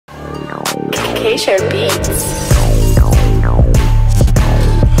Fisher Beats.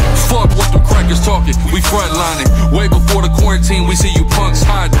 Fuck what the crackers talking, we frontlining. Way before the quarantine, we see you punks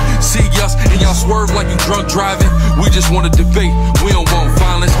hiding. See us and y'all swerve like you drunk driving. We just want to debate, we don't want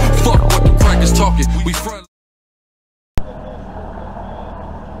violence. Fuck what the crackers talking, we front.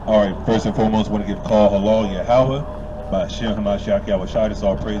 Alright, first and foremost, I want to give call Halal Yahweh by Shem Hamashiach Yahweh Shai. This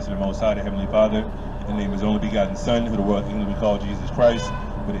all praise to the Most High, the Heavenly Father, in the name of His only begotten Son, who the world England we call Jesus Christ.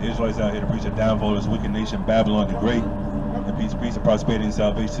 For the Israelites out here to preach the downfall of this wicked nation, Babylon the Great. And peace and prosperity and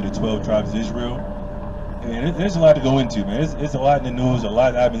salvation to the 12 tribes of Israel. And there's a lot to go into, man. It's a lot in the news, a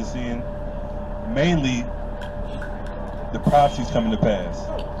lot I've been seeing. Mainly, the prophecies coming to pass.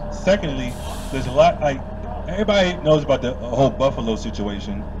 Secondly, there's a lot, like, everybody knows about the whole Buffalo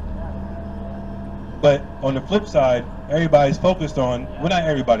situation. But on the flip side, everybody's focused on, well, not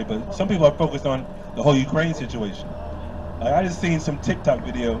everybody, but some people are focused on the whole Ukraine situation. Like, I just seen some TikTok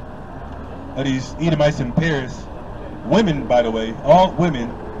video of these Edomites in Paris. Women, by the way, all women,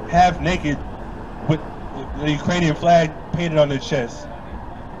 half naked with the Ukrainian flag painted on their chest.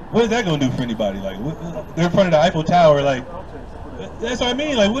 What is that going to do for anybody? Like, they're in front of the Eiffel Tower, like, that's what I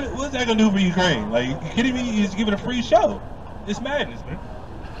mean. Like, what's that going to do for Ukraine? Like, you kidding me? You just give it a free show. It's madness, man.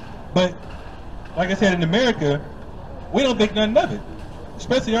 But, like I said, in America, we don't think nothing of it.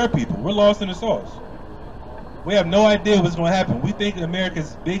 Especially our people. We're lost in the sauce. We have no idea what's going to happen. We think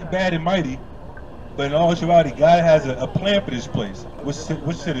America's big, bad, and mighty. But in all actuality, God has a plan for this place,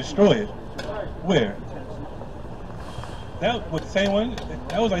 which to destroy it. Where? That was the same one?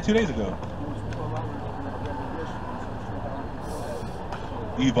 That was like 2 days ago.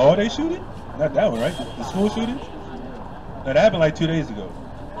 Uvalde shooting? Not that one, right? The school shooting? No, that happened like 2 days ago.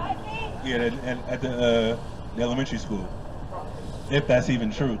 Yeah, at the elementary school. If that's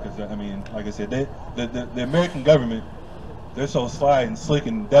even true, because I mean, like I said, the American government, they're so sly and slick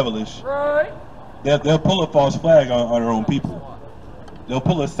and devilish. Right. They'll pull a false flag on their own people. They'll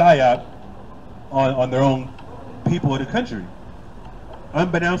pull a psyop on their own people of the country.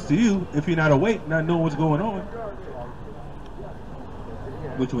 Unbeknownst to you, if you're not awake, not knowing what's going on.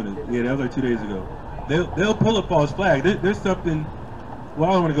 Which one is it? Yeah, that was like 2 days ago. They'll pull a false flag. There's something, well,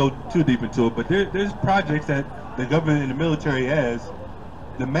 I don't want to go too deep into it, but there's projects that the government and the military has.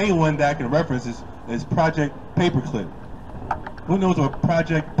 The main one that I can reference is Project Paperclip. Who knows what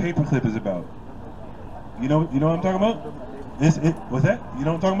Project Paperclip is about? You know what I'm talking about? What's that? You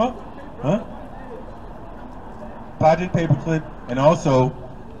know what I'm talking about? Huh? Project Paperclip, and also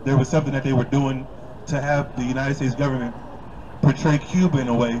there was something that they were doing to have the United States government portray Cuba in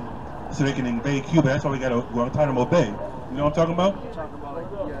a way so they can invade Cuba. That's why we got a Guantanamo Bay. You know what I'm talking about? You're talking about, like,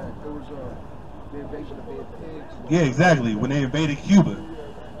 yeah, there was the invasion of the pigs. Yeah, exactly. When they invaded Cuba.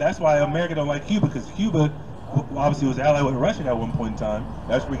 That's why America don't like Cuba, because Cuba obviously was allied with Russia at one point in time.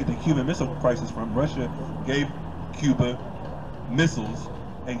 That's where we get the Cuban Missile Crisis from. Russia gave Cuba missiles,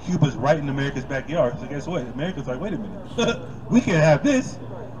 and Cuba's right in America's backyard. So guess what? America's like, wait a minute, we can't have this.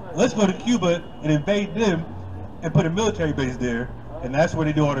 Let's go to Cuba and invade them and put a military base there, and that's where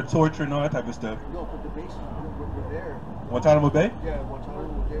they do all the torture and all that type of stuff. No, but the bases were there. Guantanamo Bay? Yeah,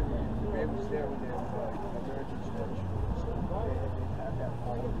 Guantanamo was there. The Bay was there when the Americans marched.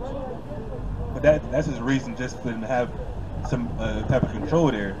 But that's his reason, just for them to have some type of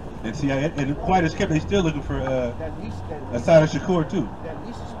control there. And see, and quite as kept, they still looking for Assad Shakur too. That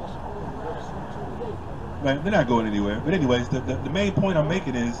lease is supposed to go soon too. Right, they're not going anywhere. But anyways, the main point I'm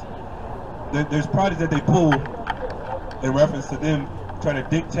making is there's projects that they pull in reference to them trying to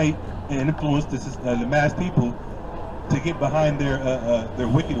dictate and influence the mass people to get behind their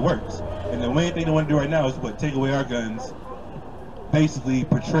wicked works. And the main thing they want to do right now is what? Take away our guns, basically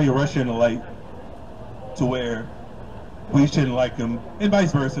portray Russia in the light to where we shouldn't like them, and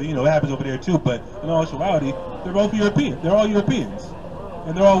vice versa. You know, it happens over there too, but in all actuality, they're both European. They're all Europeans,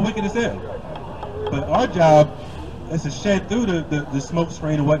 and they're all wicked as hell. But our job is to shed through the smoke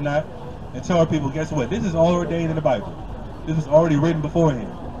screen and whatnot and tell our people, guess what? This is all ordained in the Bible. This was already written beforehand,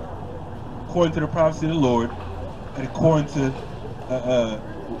 according to the prophecy of the Lord, and according to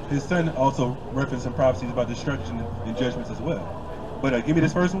his son also referenced some prophecies about destruction and judgments as well. But give me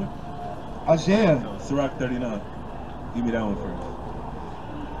this first one. Isaiah. Sirach 39. Give me that one first.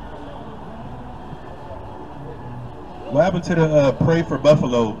 What happened to the Pray for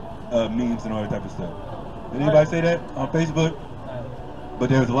Buffalo memes and all that type of stuff? Did anybody say that on Facebook? But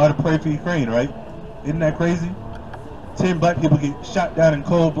there was a lot of pray for Ukraine, right? Isn't that crazy? 10 black people get shot down in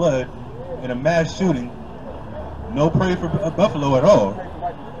cold blood in a mass shooting. No pray for Buffalo at all.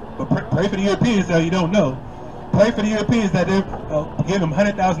 But pray for the Europeans that you don't know. Pray for the Europeans that they're giving them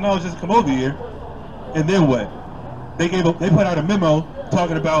 $100,000 just to come over here. And then what? They put out a memo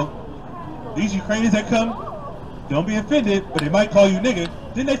talking about these Ukrainians that come, don't be offended, but they might call you nigga.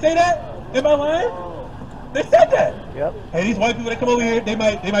 Didn't they say that? Am I lying? They said that. Yep. Hey, these white people that come over here, they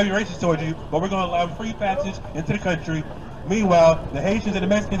might be racist towards you, but we're going to allow free passage into the country. Meanwhile, the Haitians and the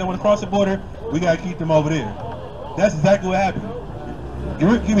Mexicans that want to cross the border, we got to keep them over there. That's exactly what happened.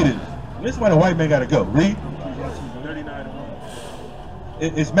 Give me this. This is why the white man got to go. Read. 39.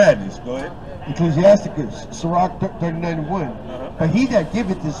 It's madness. Go ahead. Ecclesiasticus, Sirach 39:1. But he that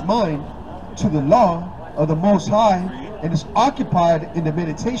giveth his mind to the law of the Most High and is occupied in the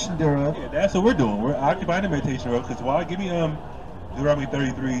meditation thereof. Yeah, that's what we're doing. We're occupying the meditation thereof. Because why? Give me Deuteronomy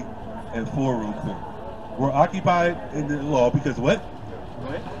 33:4 real quick. We're occupied in the law because what?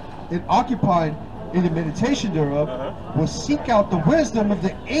 And occupied in the meditation thereof will seek out the wisdom of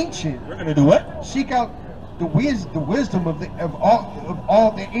the ancient. We're gonna do what? Seek out the wisdom of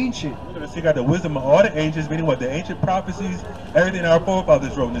all the ancient. We're gonna seek out the wisdom of all the ancients, meaning what? The ancient prophecies, everything our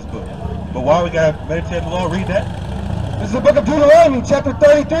forefathers wrote in this book. But why we gotta meditate on the law? Read that. This is the book of Deuteronomy, chapter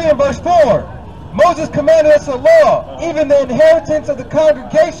 33 and verse 4. Moses commanded us a law, even the inheritance of the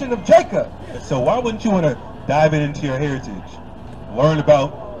congregation of Jacob. So why wouldn't you want to dive into your heritage, learn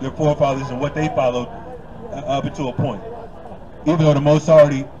about your forefathers and what they followed up until a point? Even though the Most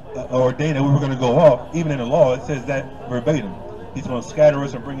already ordained that we were going to go off, even in the law it says that verbatim. He's going to scatter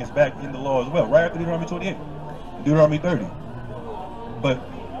us and bring us back in the law as well, right after Deuteronomy 28, Deuteronomy 30. But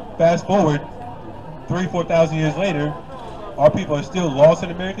fast forward 3,000-4,000 years later, our people are still lost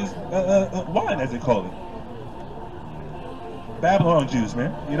in America's wine, as they call it. Babylon Jews,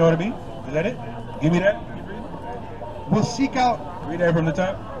 man. You know what I mean? Is that it? Give me that. Will seek out. Read that from the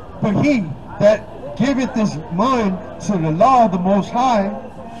top. But he that giveth his mind to the law of the Most High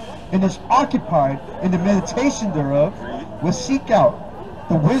and is occupied in the meditation thereof will seek out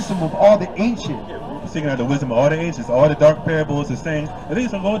the wisdom of all the ancient. Yeah, seeking out the wisdom of all the ancients, all the dark parables, the sayings. I think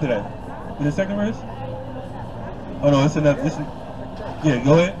it's going to go into that. In the second verse? Oh no, it's enough. Yeah,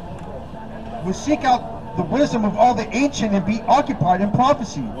 go ahead. Will seek out the wisdom of all the ancient and be occupied in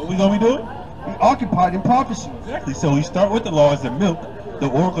prophecy. What we going to be doing? Be occupied in prophecy. Exactly. So we start with the laws, the milk, the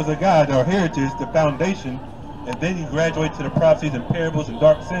oracles of God, our heritage, the foundation, and then you graduate to the prophecies and parables and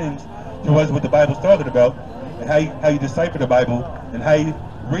dark sayings, to what the Bible's talking about, and how you decipher the Bible, and how you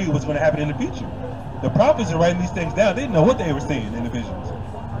read what's going to happen in the future. The prophets are writing these things down. They didn't know what they were saying in the visions.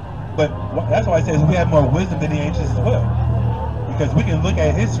 But that's why I say we have more wisdom than the ancients as well. Because we can look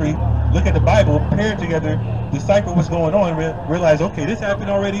at history, look at the Bible, pair it together, decipher what's going on, and realize, okay, this happened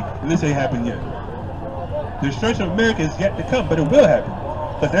already, and this ain't happened yet. The destruction of America is yet to come, but it will happen.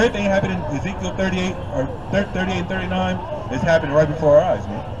 Because everything happened in Ezekiel 38 or 38 and 39 is happening right before our eyes,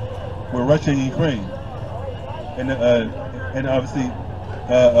 man. With Russia and Ukraine, and obviously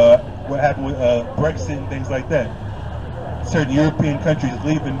what happened with Brexit and things like that. Certain European countries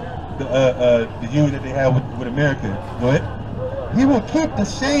leaving the union that they have with America. Go ahead. He will keep the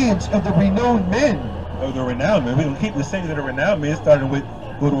sayings of the renowned men. Of the renowned men. We're going to keep the sayings of the renowned men, starting with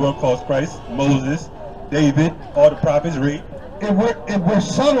who the world calls Christ, Moses, David, all the prophets. Read. And where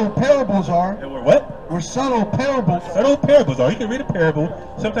subtle parables are. And where what? Where subtle parables. Subtle parables are. You can read a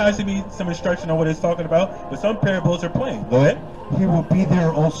parable. Sometimes it means some instruction on what it's talking about, but some parables are plain. Go ahead. He will be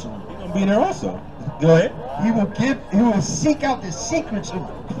there also. He's going to be there also. Go ahead. He will seek out the secrets of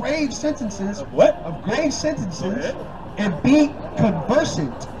grave sentences. What? Of grave sentences. And be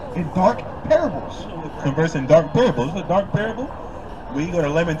conversant in dark parables. Conversant in dark parables. What's a dark parable? When you go to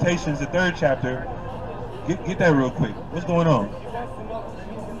Lamentations, the 3rd chapter, get that real quick. What's going on?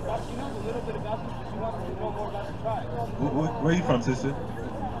 Where are you from, sister?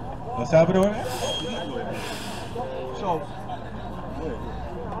 El Salvador? So.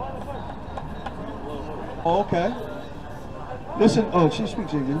 Oh, okay. Listen. Oh, she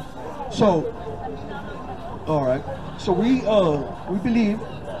speaks English. So. All right. So we believe,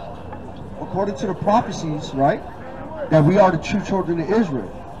 according to the prophecies, right, that we are the true children of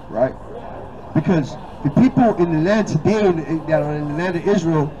Israel, right? Because the people in the land today that are in the land of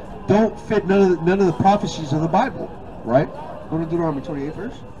Israel don't fit none of the prophecies of the Bible, right? Go to Deuteronomy 28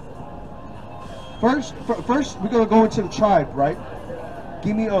 first. First, we're gonna go into the tribe, right?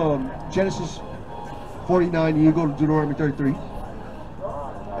 Give me Genesis 49, and you go to Deuteronomy 33.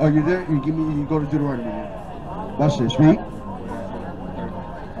 Oh, you're there. You go to Deuteronomy. Watch this. Read.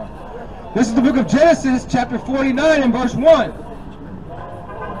 This is the book of Genesis, chapter 49, and verse 1.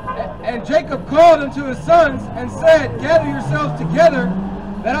 And Jacob called unto his sons and said, Gather yourselves together,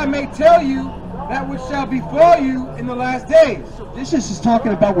 that I may tell you that which shall befall you in the last days. This is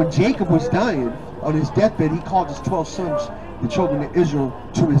talking about when Jacob was dying on his deathbed. He called his 12 sons, the children of Israel,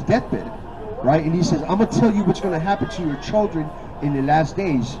 to his deathbed, right? And he says, I'm going to tell you what's going to happen to your children in the last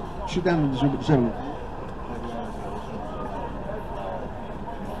days. shoot down in Zebulun.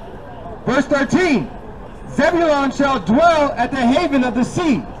 Verse 13. Zebulun shall dwell at the haven of the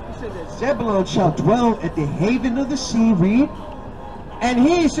sea. He said that Zebulun shall dwell at the haven of the sea. Read. And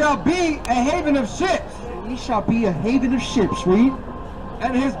he shall be a haven of ships. And he shall be a haven of ships. Read.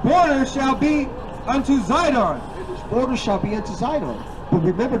 And his border shall be unto Zidon. And his border shall be unto Zidon. But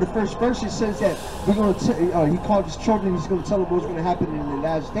remember the first verse, it says that we're going to he called his children, he's going to tell them what's going to happen in the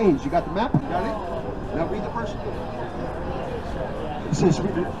last days. You got the map? You got it? Now read the verse. It says,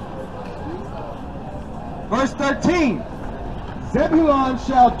 read it. Verse 13. Zebulun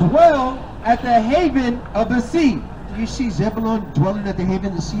shall dwell at the haven of the sea. Do you see Zebulun dwelling at the haven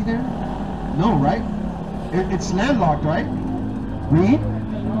of the sea there? No, right? It's landlocked, right? Read.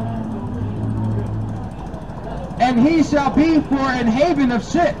 And he shall be for an haven of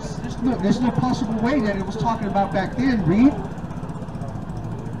ships. There's no possible way that it was talking about back then. Read.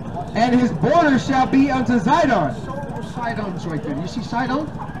 And his border shall be unto Zidon. So Sidon's right there. You see Sidon?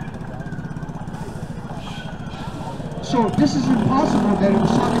 So this is impossible that it was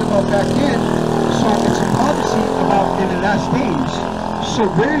talking about back then. So it's a prophecy about in the last days. So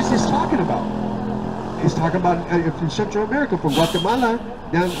where is this talking about? It's talking about in Central America, from Guatemala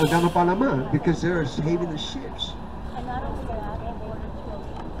down to Panama, because there is haven of ships. And not only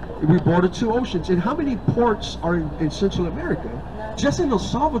that, We border 2 oceans. And how many ports are in Central America? Just in El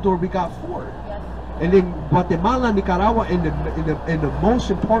Salvador, we got 4. yes. And then Guatemala, Nicaragua, and the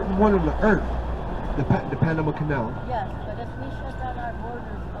most important one on the earth, the Panama Canal. Yes, but if we shut down our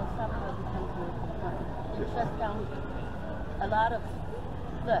borders, El Salvador becomes more important. It shuts down a lot of,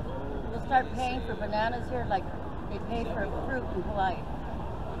 look, we'll start paying for bananas here like they pay for fruit in Hawaii.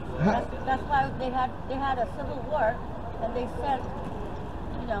 That's why they had a civil war, and they sent,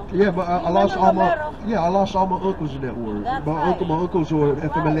 you know. Yeah, but I lost all my uncles in that war. That's My right. uncles were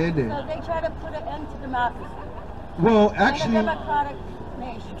FMLN. So they try to put an end to democracy. Well, In a actually, democratic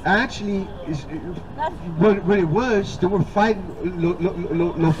nation. When it was, they were fighting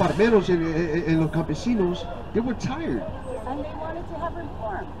los farmeros and los campesinos. They were tired. And they wanted to have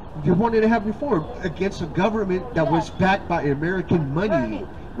reform. They wanted to have reform against a government that was backed by American money, Bernie.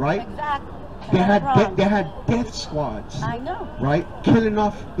 right? Exactly. They That's wrong. had they had death squads, I know. right? Killing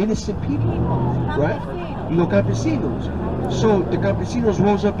off innocent people, right? Campesinos. Los campesinos. So the campesinos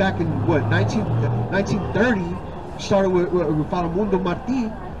rose up back in what 1930. Started with Faramundo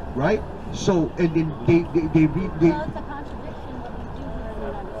Martí, right? So and then they So it's a contradiction what we do here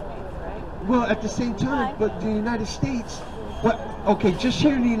in the United States, right? well, at the same time, but the United States, but okay, just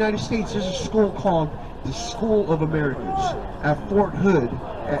here in the United States, there's a school called the School of Americans at Fort Hood,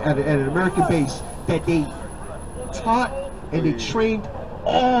 at an American base, that they taught and they trained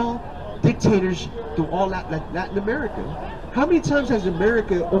all dictators through all Latin America. How many times has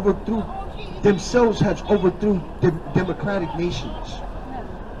America overthrew themselves, has overthrew the democratic nations?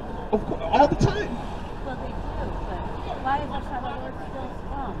 Of course, all the time. Well, they do, but why is El Salvador still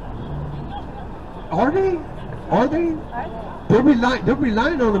strong? Are they? Are they? Are they? They're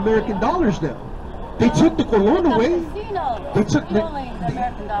relying on American dollars now. They took the colon away. They took the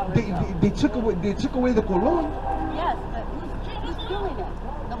American dollars. they took away the colon. Yes, but who's doing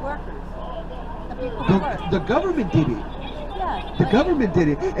it? The workers. The people who work. The government did it. Yes, The but government did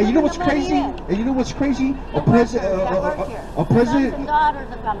it. And you know what's crazy? And you know what's crazy? A president. Sons and daughters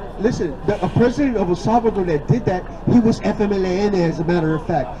are coming. Listen, a president of El Salvador that did that, he was FMLN, as a matter of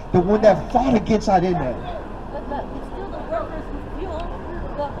fact, the one that fought against Allende. But it's still the workers who fuel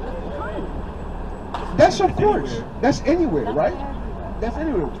the economy. That's of course. That's anywhere, That's right? everywhere. That's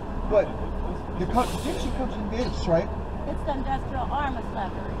anywhere. But the contradiction comes in this, right? It's the industrial arm of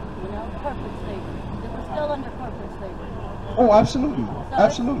slavery, you know, corporate slavery. We're still under corporate slavery. Oh, absolutely, So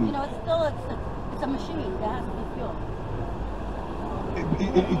absolutely. It's, you know, it's still it's a machine that has to be fueled.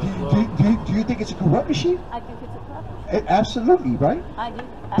 Do you think it's a corrupt machine? I think it's a corrupt. Absolutely, right? I do.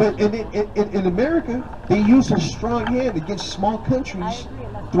 But in America, they use a strong hand against small countries I agree,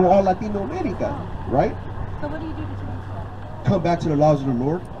 and that's through right. all Latino America, right? So what do you do to change that? Come back to the laws of the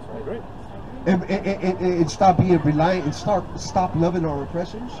Lord, and stop being reliant, and stop loving our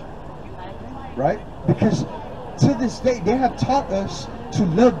oppressors, I agree. right? Because to this day, they have taught us to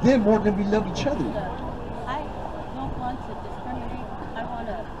love them more than we love each other. Look, I don't want to discriminate. I want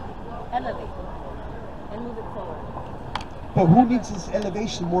to elevate and move it forward. But who needs this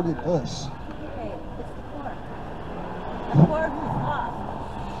elevation more than us? Okay, it's the poor. The poor who's lost.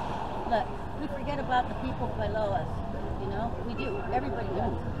 Look, we forget about the people below us. You know, we do. Everybody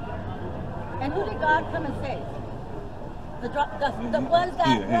does. And who did God come and save? The ones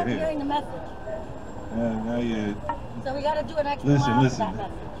that weren't hearing the message. Now, yeah. So we got to do an extra Listen, mile listen. with that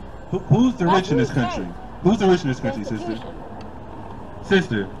message. Who's the rich in this country? Who's the rich in this country, sister?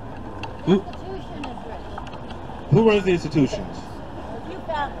 Sister. The institution is rich. Who runs the institutions? A few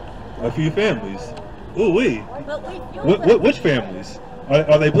families. A few families. Ooh wee. But we fuel them. Which families?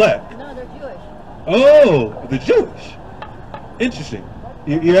 Are they black? No, they're Jewish. Oh, the Jewish. Interesting.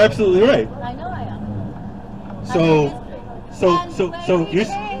 You're absolutely right. I know I am. So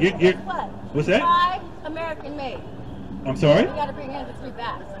you're what? What's that? Buy American made. I'm sorry? We got to bring industry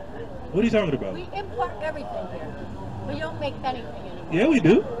back. What are you talking about? We import everything here. We don't make anything anymore. Yeah, we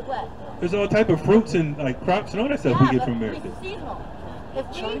do. What? There's all type of fruits and like crops and all that stuff we get from America. It's seasonal.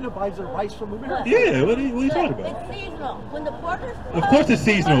 If China buys their rice from America. Yeah, what are you talking about? It's seasonal. When the borders Of course it's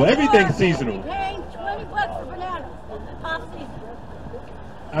seasonal. Everything's seasonal. We're paying $20 for bananas. Off season.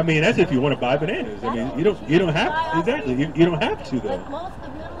 I mean, that's if you want to buy bananas. I mean, you don't have exactly. You don't have to But though. most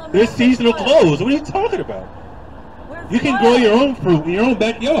of Middle America. There's seasonal clothes. What are you talking about? You can grow your own fruit in your own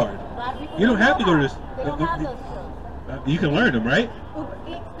backyard. You don't have to go to this. They don't have those skills. You can learn them, right? Uber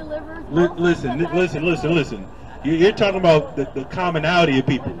Eats delivers. Listen. You're talking about the commonality of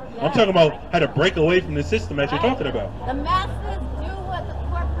people. I'm talking about how to break away from the system that you're talking about. The masses do what the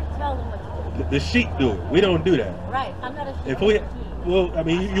corporate tell them what to do. The sheep do it. We don't do that. Right. I'm not a sheep. If we, well, I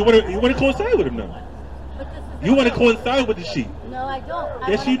mean, you want to coincide with them though. But this is You want to the coincide with the sheep. No, I don't.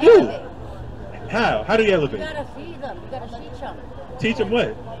 Yes, I you wanna do. elevate. How? How do you You elevate? gotta feed them. You gotta teach them. Teach them what?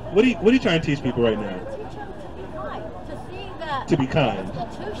 What are you trying to teach people right now? Teach them to be kind. To see that To be kind. the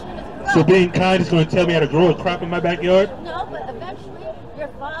institution is So growing. being kind is going to tell me how to grow a crop in my backyard? No, but eventually your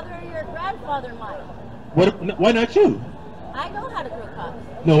father or your grandfather might. Why not you? I know how to grow crops.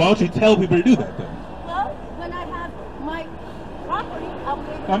 No, why don't you tell people to do that then? Well, when I have my property, I'll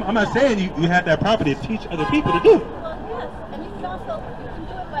be able to I'm do not that. saying you have that property to teach other people to do it. Well, yes, and you can also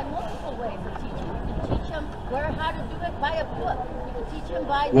do it by multiple ways of teaching. You can teach them how to do it by a book. You can teach them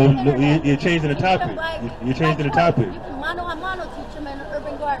by Well, the internet. you're changing the You can teach topic. them by- You're changing the by topic. choice. You can mano a mano teach them in an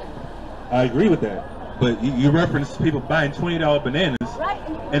urban garden. I agree with that. But you reference people buying $20 bananas. Right.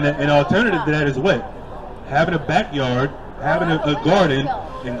 And, you can And do it an by alternative to yourself. that is what? Having a backyard, having a garden,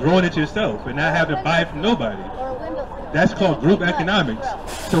 and growing it yourself, and not having to buy it from nobody. Or a windowsill. That's called group Look, economics. grow.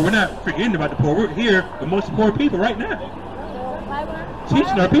 So we're not forgetting about the poor. We're here, the most poor people right now, Why weren't- teaching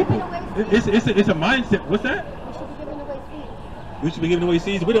why our are we people. giving away seeds? It's a mindset. What's that? We should be giving away seeds. We should be giving away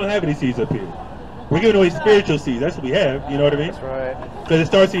seeds. We don't have any seeds up here. We're giving away spiritual seeds. That's what we have. You know what I mean? That's right. Because it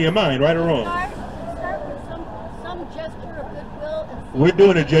starts in your mind, right or wrong. Start with some gesture of goodwill and see. We're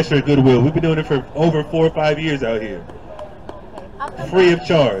doing a gesture of goodwill. We've been doing it for over 4 or 5 years out here. I'll come Free back of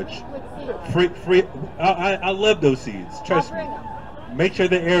charge. with seeds. Free. I love those seeds. Trust I'll me. bring them. Make sure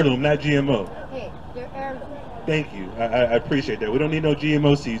they're heirloom, not GMO. Hey, they're heirloom. Thank you. I appreciate that. We don't need no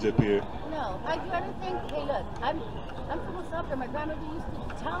GMO seeds up here. No, I do everything. Hey, look, I'm from a suburb. My grandmother used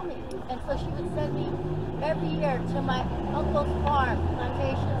to tell me, and so she would send me every year to my uncle's farm,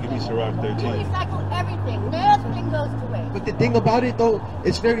 plantation. Give me Ciroc We 13. recycle everything. Nothing goes to waste. But the thing about it though,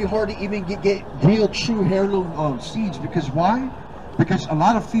 it's very hard to even get real true heirloom seeds, because why? Because a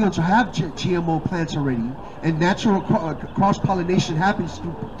lot of fields have GMO plants already, and natural cross-pollination happens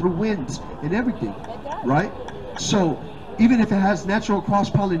through winds and everything, right? So even if it has natural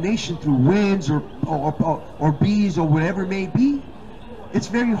cross-pollination through winds or bees or whatever it may be, it's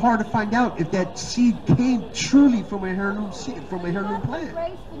very hard to find out if that seed came truly from a heirloom seed, from a heirloom plant.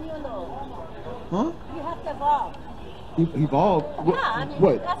 Embrace the new and the old. Huh? You have to evolve. Evolve? Yeah, I mean,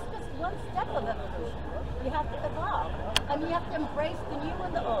 What? that's just one step of evolution. You have to evolve. And you have to embrace the new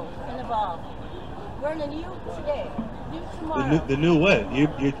and the old and evolve. We're in the new today, new tomorrow. The new what? You're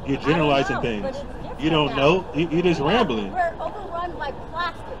generalizing I don't know, things. but it's different You don't now. know. You're just Yeah, rambling. We're overrun by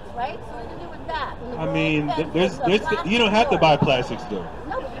plastics, right? So what do you do with that? When the I world mean, depends on there's plastic you don't have to buy store. plastics though.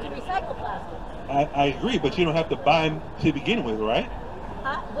 No, but you can recycle plastics. I agree, but you don't have to buy them to begin with, right?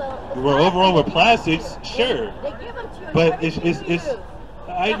 Well, the We're overrun with plastics, plastics, sure. They give them to you. But and it's everything you use.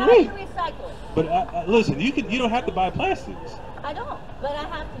 I So agree. How do you recycle it? But listen, you don't have to buy plastics. I don't, but I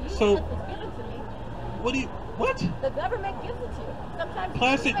have to use So- it if it's given to me. What? The government gives it to you. Sometimes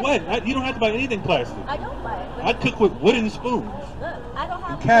Plastic it's what? You don't have to buy anything plastic. I don't buy it. But I cook with wooden spoons look, I don't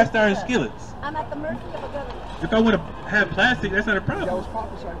have and cast iron to- skillets. I'm at the mercy of a government. If I want to have plastic, that's not a That problem. was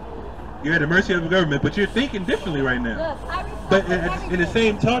prophesied. You're at the mercy of the government, but you're thinking differently right now. Look, I recycle But in everything.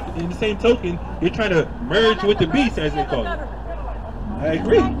 the same token, you're trying to merge with the beast, as they call it. I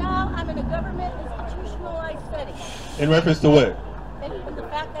agree. Right now, I'm in a government institutionalized setting. In reference to what? And the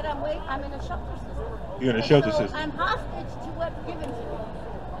fact that I'm in a shelter system. You're in a And shelter so system. I'm hostage to what's given to me.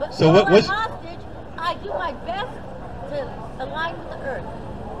 But So while what's- I'm hostage, I do my best to align with the earth.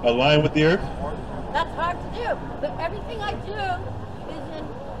 Align with the earth? That's hard to do, but everything I do is in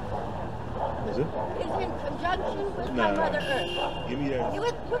Father. is in conjunction with Nah. my Mother Earth. Give me that.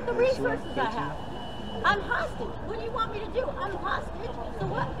 With the resources I have. I'm hostage. What do you want me to do? I'm hostage. So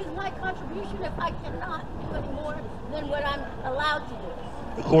what is my contribution if I cannot do any more than what I'm allowed to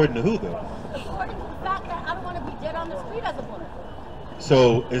do? According to who, though? According to the fact that I don't want to be dead on the street as a woman.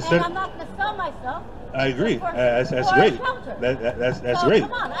 So And instead, I'm not going to sell myself. I agree. for- That's for great. shelter. That's So, great.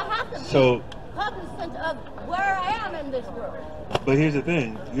 Come on, I have to be So, cognizant of where I am in this world. but here's the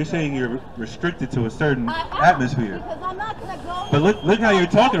thing: you're saying you're restricted to a certain I am, atmosphere. Because I'm not going to go. But look how you're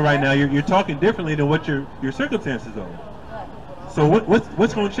talking right now. You're talking differently than what your circumstances are. So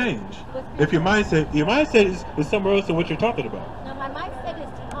what's going to change? If your mindset is somewhere else than what you're talking about. Now my mindset is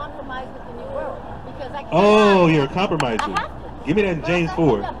to compromise with the new world because I can't. Oh, you're a compromiser. I have to. Give me that in James Or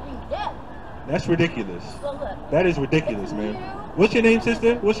 4. else I end up being dead. That's ridiculous. Well, look. That is ridiculous, It's man. you. What's your name,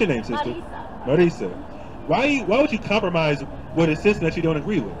 sister? What's your name, sister? Marisa. Marisa. Why would you compromise with a system that you don't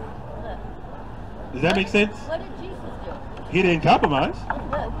agree with? Look. Does that make sense? What did Jesus do? He didn't compromise.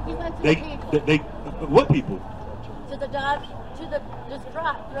 Look, he went to the people, They what people? to the dogs, to the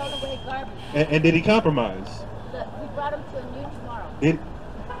distraught, thrown away garbage. And did he compromise? Look, we brought him to a new tomorrow.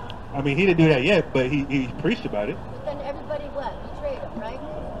 I mean, he didn't do that yet, but he preached about it. But then everybody what? Betrayed him, right?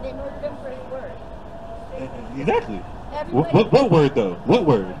 They murdered him for his word. Exactly. Everybody. What word though? What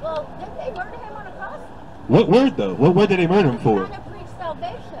word? Well, didn't they murder him on a cross? What word though? What word did they murder him for? Trying to preach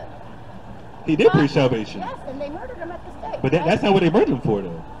salvation. He did preach salvation. Yes, and they murdered him at the stake. But right? that's not what they murdered him for though.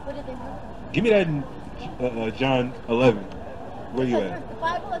 What did they murder him? Give me that in John 11. Where you Because at? the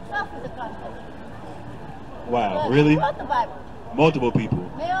Bible itself is a contradiction. Wow, Look, really? Who wrote the Bible? Multiple people.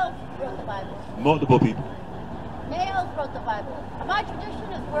 Males wrote the Bible. Multiple people. Males wrote the Bible. My tradition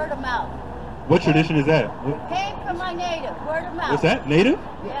is word of mouth. What tradition is that? Came from my native, word of mouth. What's that? Native?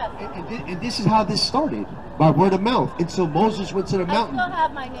 Yes. And this is how this started, by word of mouth, until Moses went to the I mountain. still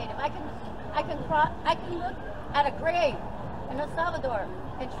have my native. I can look at a grave in El Salvador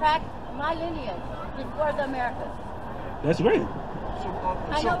and track my lineage before the Americas. That's great.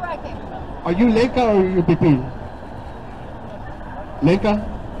 I know where I came from. Are you Lenca or are you Pipil? Lenca?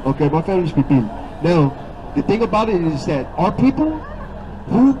 Okay, my family's Pipil. Now, the thing about it is that our people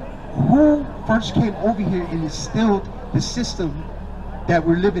who first came over here and instilled the system that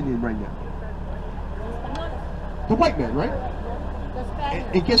we're living in right now? The white man, right? The Spaniards.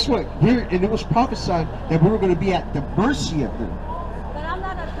 And guess what? And it was prophesied that we were going to be at the mercy of them. But I'm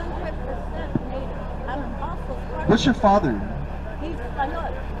not 100% native. I'm also part What's your father? He's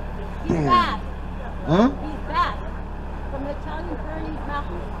Spaniard. He's Damn. back. Huh? He's back from the Italian Pyrenees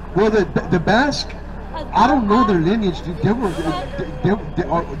Mountains. Well, the Basque, I don't know their lineage, dude. They were the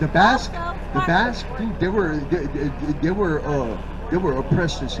Basque, dude. They were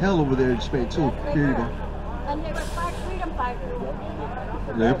oppressed as hell over there in Spain too. They Period. were. And they were freedom fighters.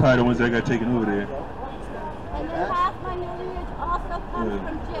 They're probably the ones that got taken over there. And then half my lineage also comes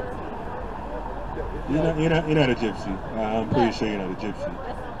from gypsy. You're not a gypsy. I'm pretty sure you're not a gypsy.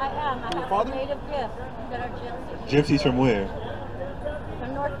 Yes, I am. I have father? native gifts that are gypsy. Gypsies from where?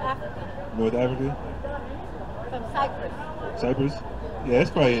 From North Africa. North Africa? From Cyprus. Cyprus? Yeah, that's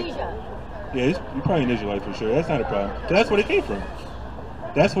probably. Tunisia. Yeah, you're probably an Israelite for sure. That's not a problem. 'Cause that's where they came from.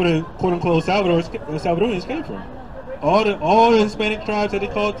 That's where the quote-unquote Salvadorians came from. All the Hispanic tribes that they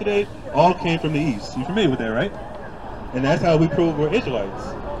call today all came from the East. You're familiar with that, right? And that's how we prove we're Israelites.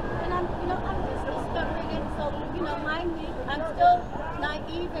 And I'm just discovering it. So, mind me, I'm still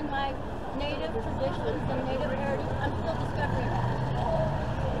naive in my native traditions and native heritage. I'm still discovering that.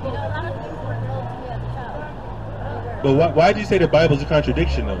 A lot of things were told to me as a child. But why did you say the Bible's a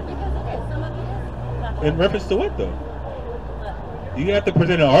contradiction, though? Because it is. Some of it is. In reference to what, though? But, You have to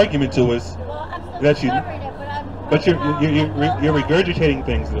present an argument to us well, I'm still that you. discovering it, But you're regurgitating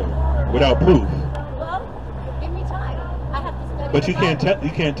things though, without proof. Well, give me time. I have to study. But the Bible.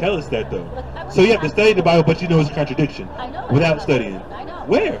 you can't tell us that though. Look, I So you have to was- study the Bible, but you know it's a contradiction I know. without studying. I know.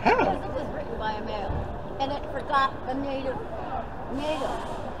 Where? How? Because it was written by a male, and it forgot the native.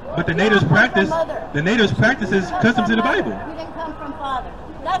 But the natives practice We customs in the Bible. We didn't come from father.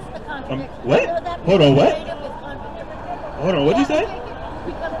 That's the contradiction. What? You know that Hold on, what? native is contradictory. Hold on, what'd you say?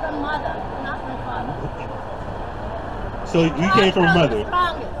 We come from mother, not from father. So you came from a mother.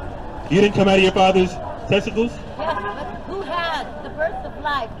 You didn't come out of your father's testicles? Yes, but who had the birth of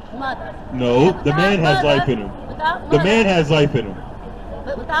life? Mother. No, And the man without has mother- life in him. Without The mother, man has life in him.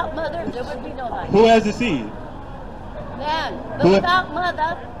 But without mother, there would be no life. Who has the seed? Man, but Who- without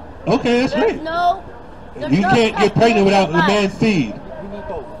mother, Okay, that's there's right. no. there's You no can't get such pregnant thing without as a life. man's seed.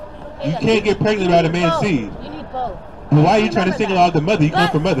 You can't get pregnant without a You need man's both. seed. You need both. Well, why are you trying to Remember single that. out the mother? You come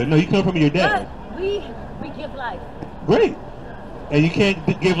But- from mother. No, you come from your dad. But we give life. Great. And you can't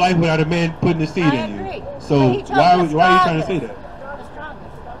give life without a man putting the seed I in agree. you. So He chose why are the you trying to say strongest. that? The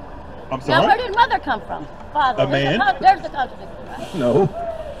strongest. I'm Now, sorry? where did mother come from? Father. A man? There's the contradiction, right?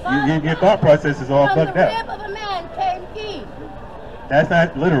 No. Your thought process is all From fucked the up. rib of a man came Eve. That's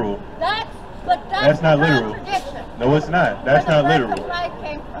not literal. That's not the literal. contradiction. No, it's not. That's Where not the literal. breath of life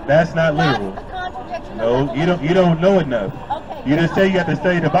came from. That's not literal. That's the contradiction. No, you don't know enough. Okay. You just say you have to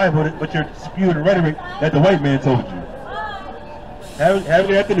study the Bible, but you're spewing rhetoric that the white man told you. Have a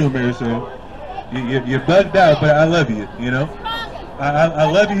good afternoon, Marisol. You're bugged out, but I love you. You know, I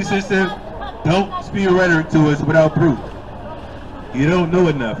love you, sister. Don't spew rhetoric to us without proof. You don't know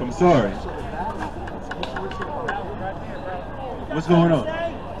enough. I'm sorry. What's going on?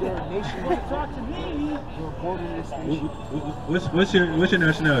 What's your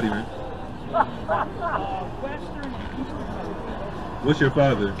nationality, man? What's your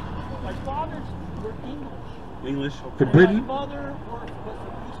father? My father's English. English from Britain? My mother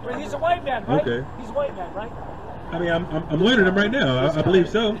was he's a white man, right? Okay. He's a white man, right? I mean, I'm learning him right now. I believe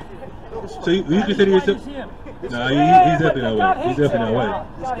so. So you consider yourself? No, he's definitely not white. He's definitely not white.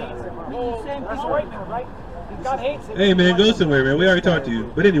 God hates him. He's a white man, right? God hates him. Hey man, go somewhere, man. We already talked to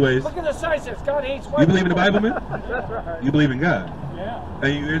you. But anyways, Look at the sign says God hates white you believe in the people. Bible, man? You believe in God? Yeah.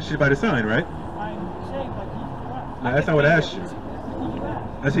 And you're interested by the sign, right? I'm saying, but he's No, that's not what I asked you.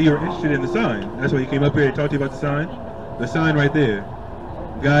 I said you were interested in the sign. That's why you came up here to talk to you about the sign. The sign right there.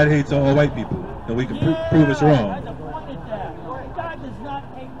 God hates all white people, and we can prove us wrong. I pointed that. God does not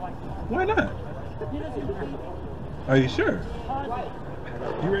hate white people. Why not? He doesn't believe Are you sure? positive.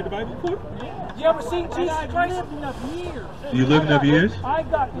 You read the Bible before? You ever seen Jesus Christ? I've lived enough years. You lived enough years? I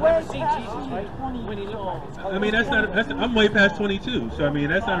got way past Jesus, right? 20 years old. I mean, I'm way past 22, so I mean,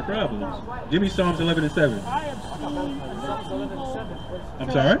 that's not a problem. Give me Psalms 11 and 7. I have seen enough evil.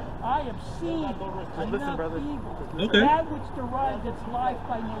 I'm sorry? I have seen enough evil. Okay. That which derives its life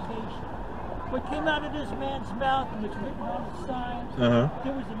by negation. What came out of this man's mouth and was written on the sign,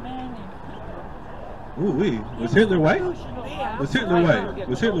 there was a man named Ooh wee. Was Hitler white? Was Hitler white?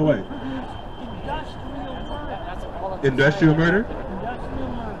 Was Hitler white? Industrial murder. Industrial murder? Industrial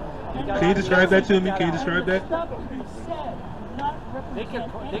murder. Can you describe that to me? Can you describe that? They can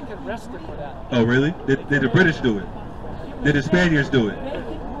arrest him for that. Oh really? Did the British do it? Did the Spaniards do it?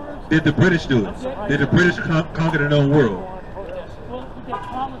 Did the British do it? Did the British conquer the known world? Well, they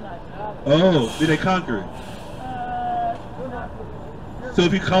colonized it. Oh, did they conquer it? So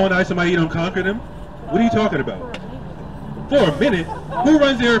if you colonize somebody, you don't conquer them? What are you talking about? For a minute? Who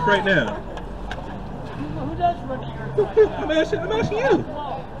runs the earth right now? Who does run the earth? I'm asking you.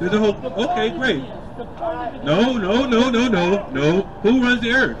 There's a whole, okay, great. No. Who runs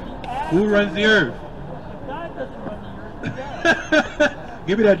the earth? Who runs the earth? God doesn't run the earth.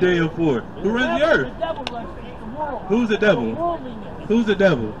 Give me that Daniel 4. Who runs the earth? The devil runs the world. Who's the devil? Worldliness. Who's the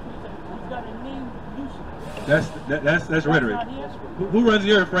devil? He's got a name, Lucifer. That's rhetoric. Not his. Who runs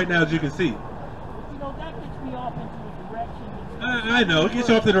the earth right now, as you can see? You know, that gets me off into a direction. I know. It gets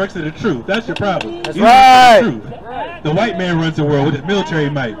you off the direction of the truth. That's your problem. That's You right. don't know the truth. The white man runs the world with his military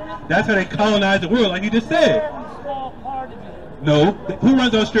might. That's how they colonize the world, like you just said. Very small part of it. No. Who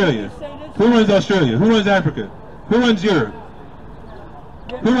runs Australia? Who runs Australia? Who runs Africa? Who runs Europe?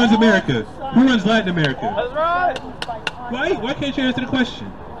 Who runs America? Who runs Latin America? That's right. Why can't you answer the question?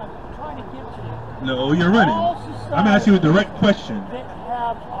 I'm trying to get to it. No, you're running. I'm asking you a direct question. That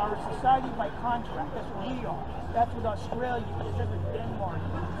have our society by contract. That's what we are. That's what Australia is. That's what Denmark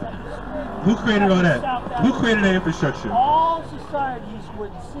is. Who created all that? Who created that infrastructure? All societies where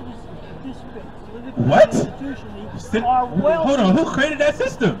the citizens participate politically What? and institutionally are well. Hold on, who created that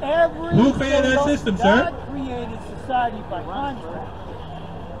system? Who created that system, sir? God created society by contract.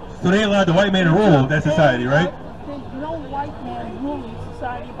 So they allowed the white man to rule that society, right? There's no white man ruling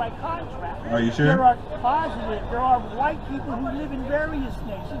society by contract. Are you sure? There are there are white people who live in various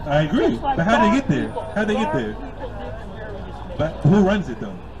nations. I agree, just like but how'd they dark get there? people. How'd they get Dark there? people live in various nations. But who runs it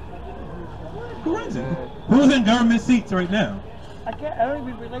though? Who runs it? Who's in government seats right now? I don't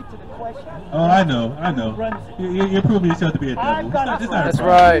even relate to the question. Oh, I know. Who runs it? You're proving yourself to be a devil. I've got It's not That's a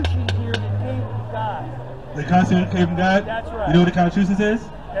right. constitution here that came from God. The Constitution came from God? That's right. You know what the Constitution says?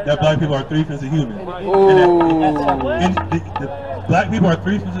 That black people are 3/5 of human. Ooh. And the black people are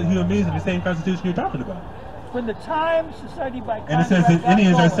 3/5 of human beings in the same Constitution you're talking about. When the time society by contract And it says that got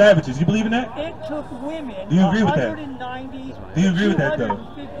Indians are going, savages. You believe in that? It took women Do you agree with that? 190, Do you agree with that, though?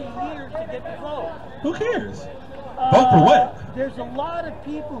 250 years to get the vote. Who cares? Vote for what? There's a lot of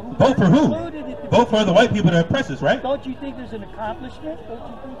people who Vote for who? included at the Vote for the white people that oppress us, right? Don't you think there's an accomplishment? Don't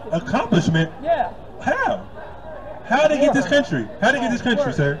you think that Accomplishment? Yeah. How? How did they get this country? How did they get this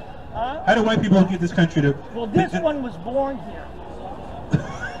country, sir? Huh? How did white people get this country to... Well, this one was born here.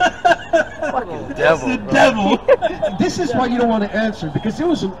 devil. That's the devil. This is why you don't want to answer, because there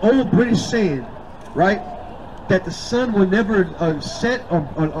was an old British saying, right, that the sun will never set on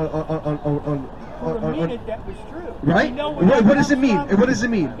For a minute, that was true. right? You know where What does it that mean? comes from? What does it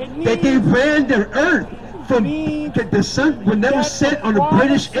mean? It That they means- ran their earth from means that the sun will never that set the on the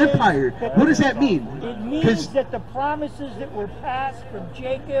British promises Empire. that- What does that mean? It means 'Cause that the promises that were passed from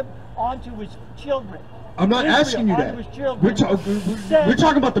Jacob onto his children. I'm not Israel asking you onto that. his children We're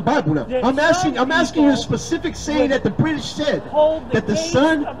talking about the Bible now. that I'm asking you a some specific saying that the British said hold the that the gates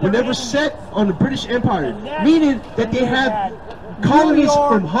sun of will their never enemies. set on the British Empire, And that's meaning that when they they have had colonies New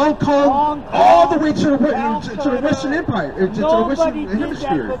York, from Hong Kong Hong all the Kong, way to the Calcutta. Western Empire, to the Nobody Western did that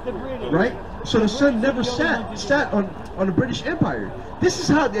Hemisphere, but the British. right? So the sun British never are the only ones who did sat on the British Empire. This is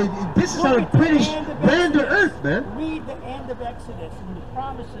how the Look at British end of ran the Exodus. earth, man. Read the end of Exodus, and the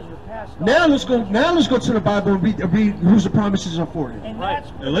promises were passed on. Now let's go to the Bible and read whose the promises are for. And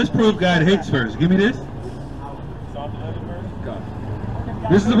that's Now let's prove God hates first. Give me this.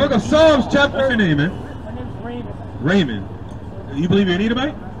 This is the book of Psalms, What's your chapter. name, man? My name's Raymond. Raymond. You believe you're an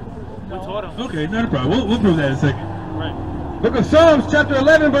Edomite? Okay, not a problem. We'll prove that in a second. Book of Psalms, chapter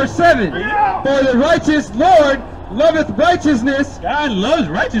 11, verse 7. For the righteous Lord loveth righteousness, God loves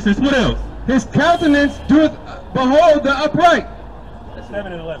righteousness. What else? his countenance doeth behold the upright.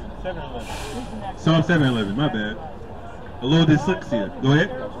 7 and 11. 7 and 11. Psalm 7 and 11. My bad. A little dyslexia. Go ahead.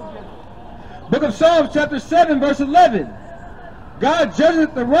 Book of Psalms, chapter 7, verse 11. God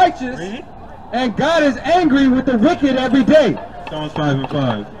judgeth the righteous, Read. and God is angry with the wicked every day. Psalms 5 and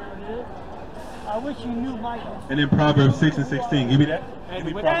 5. I wish you knew Michael. And then Proverbs 6 and 16. Give me that. Give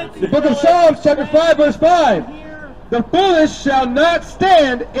me Proverbs The 6. book of Psalms, chapter 5, verse 5. The foolish shall not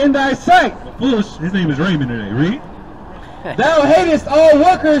stand in thy sight. Foolish. His name is Raymond today. Read. Thou hatest all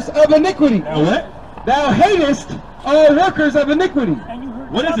workers of iniquity. Now what? Thou hatest all workers of iniquity. And you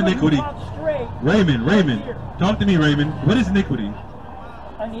heard What is somebody iniquity? talk straight. Raymond. Right Raymond. here. Talk to me, Raymond. What is iniquity?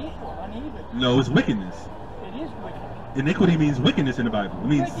 Unequal, uneven. No, it's wickedness. It is wicked. Iniquity means wickedness in the Bible. It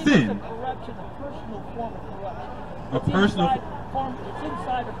means Wicked is a sin. corruption, a personal form of corruption. A It's personal- It's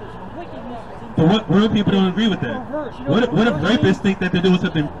inside a person. Wickedness is inside. But what real people don't agree with that? Perverse. You know What if perverse rapists means? think that they're doing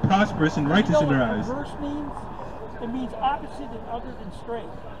something prosperous and righteous You know in their what eyes? perverse means? It means opposite and other than straight.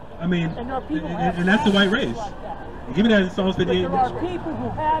 I mean, And there are people who have and that's the white race. like that. Give me that in Psalms But 58. there are people who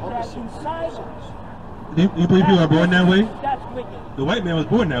have that inside them. You believe people are born that way? That's wicked. The white man was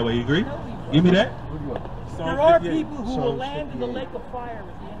born that way, you agree? Give me that. There are people who will land in the lake of fire at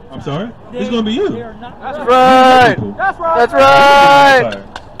the end of I'm time. sorry? It's going to be you. They are not That's right. right. That's That's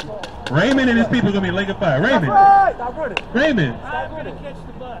right. Raymond and his people are going to be in lake of fire. Raymond. Stop running. Raymond. Stop running. Catch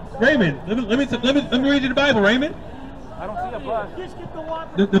the bus. Raymond. Let me read you the Bible, Raymond. I don't see a bus. This could go on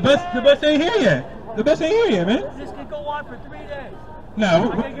for The bus ain't here yet. The bus ain't here yet, man. This could go on for 3 days. No,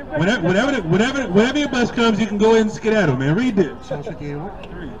 whenever your bus comes, you can go in and skedaddle, man. Read this. Psalms 58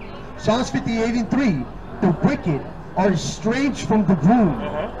 Psalms 58 and 3. The wicked are estranged from the womb.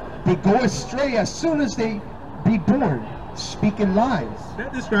 They go astray as soon as they be born, speaking lies.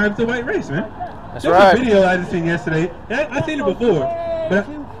 That describes the white race, man. That's There's right. a video I just seen yesterday. I seen it before. But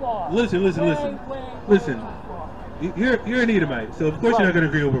Too far. listen. Listen. You're an Edomite, so of course you're not going to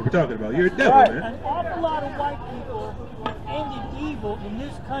agree with what we're talking about. You're a devil, man. An awful lot of white people ended evil in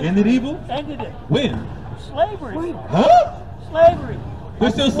this country. Ended evil? Ended it. When? Slavery. Huh? Slavery.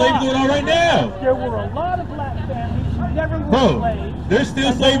 There's still slavery going on right now. There were a lot of black families who never were Bro, slaves. there's still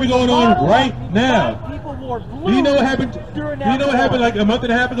And slavery there was going a lot on of right white now. people wore blue. Do you know what happened? during Do you know what that happened war. like a month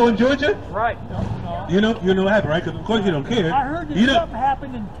and a half ago in Georgia? Right. You know what happened, right? Because of course you don't care. I heard that You know, something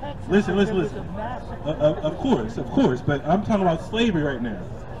happened in Texas. Listen. There was a massacre. Of course, but I'm talking about slavery right now.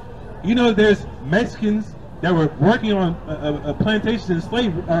 You know, there's Mexicans that were working on a plantation in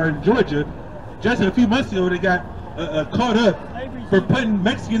slavery or in Georgia. Just a few months ago, they got caught up for putting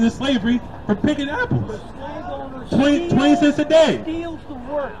Mexicans in slavery for picking apples. Slave owners 20 cents a day. steals the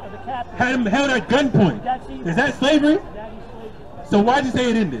work of the captain. Had them held at gunpoint. That's evil. Is that slavery? That is slavery. So why'd you say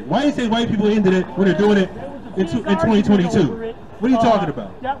it ended? Why you say white people ended it when they're doing it in 2022? What are you talking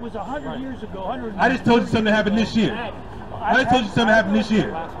about? That was 100 years ago. 100 I just told you something happened this year. I just told you something happened this year.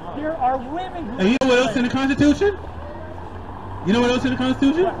 There are women who... And you know what else in the Constitution? You know what else in the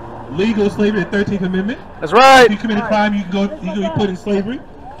Constitution? Legal slavery, the 13th Amendment. That's right. If you commit a crime, you can be put in slavery.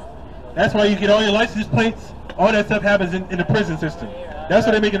 That's why you get all your license plates. All that stuff happens in the prison system. That's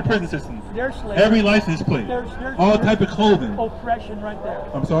what they make in the prison system. There's slavery. Every license plate. All type of clothing. Oppression right there.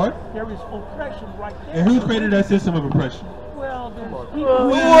 I'm sorry? There is oppression right there. And who created that system of oppression? Well, there's people...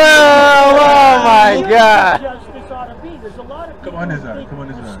 Well, oh my God. Justice ought to be. There's a lot of people Come on this who side. think Come on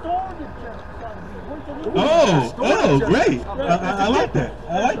this side. restorative justice ought to be. Where's the Oh, great. I like that.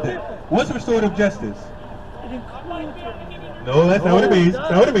 I like that. What's restorative justice? It includes No, that's not what it means.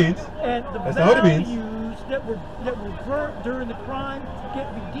 That's not what it means. and the That's not what it means. values that were burnt during the crime get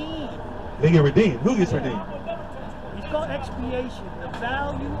redeemed. They get redeemed. Who gets redeemed? It's called expiation. The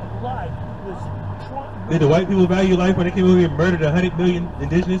value of life was Did the white people value life when they came over here and murdered 100 million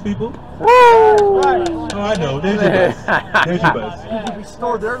indigenous people? Woo! Oh, I know. There's your bus. There's your bus. Can you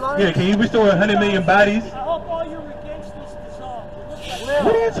restore their lives? Yeah, can you restore 100 million bodies? I hope all your against this dissolve.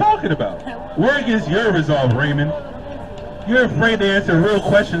 What are you talking about? We're against your resolve, Raymond. You're afraid to answer real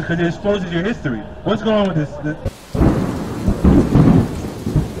questions because it exposes your history. What's going on with this?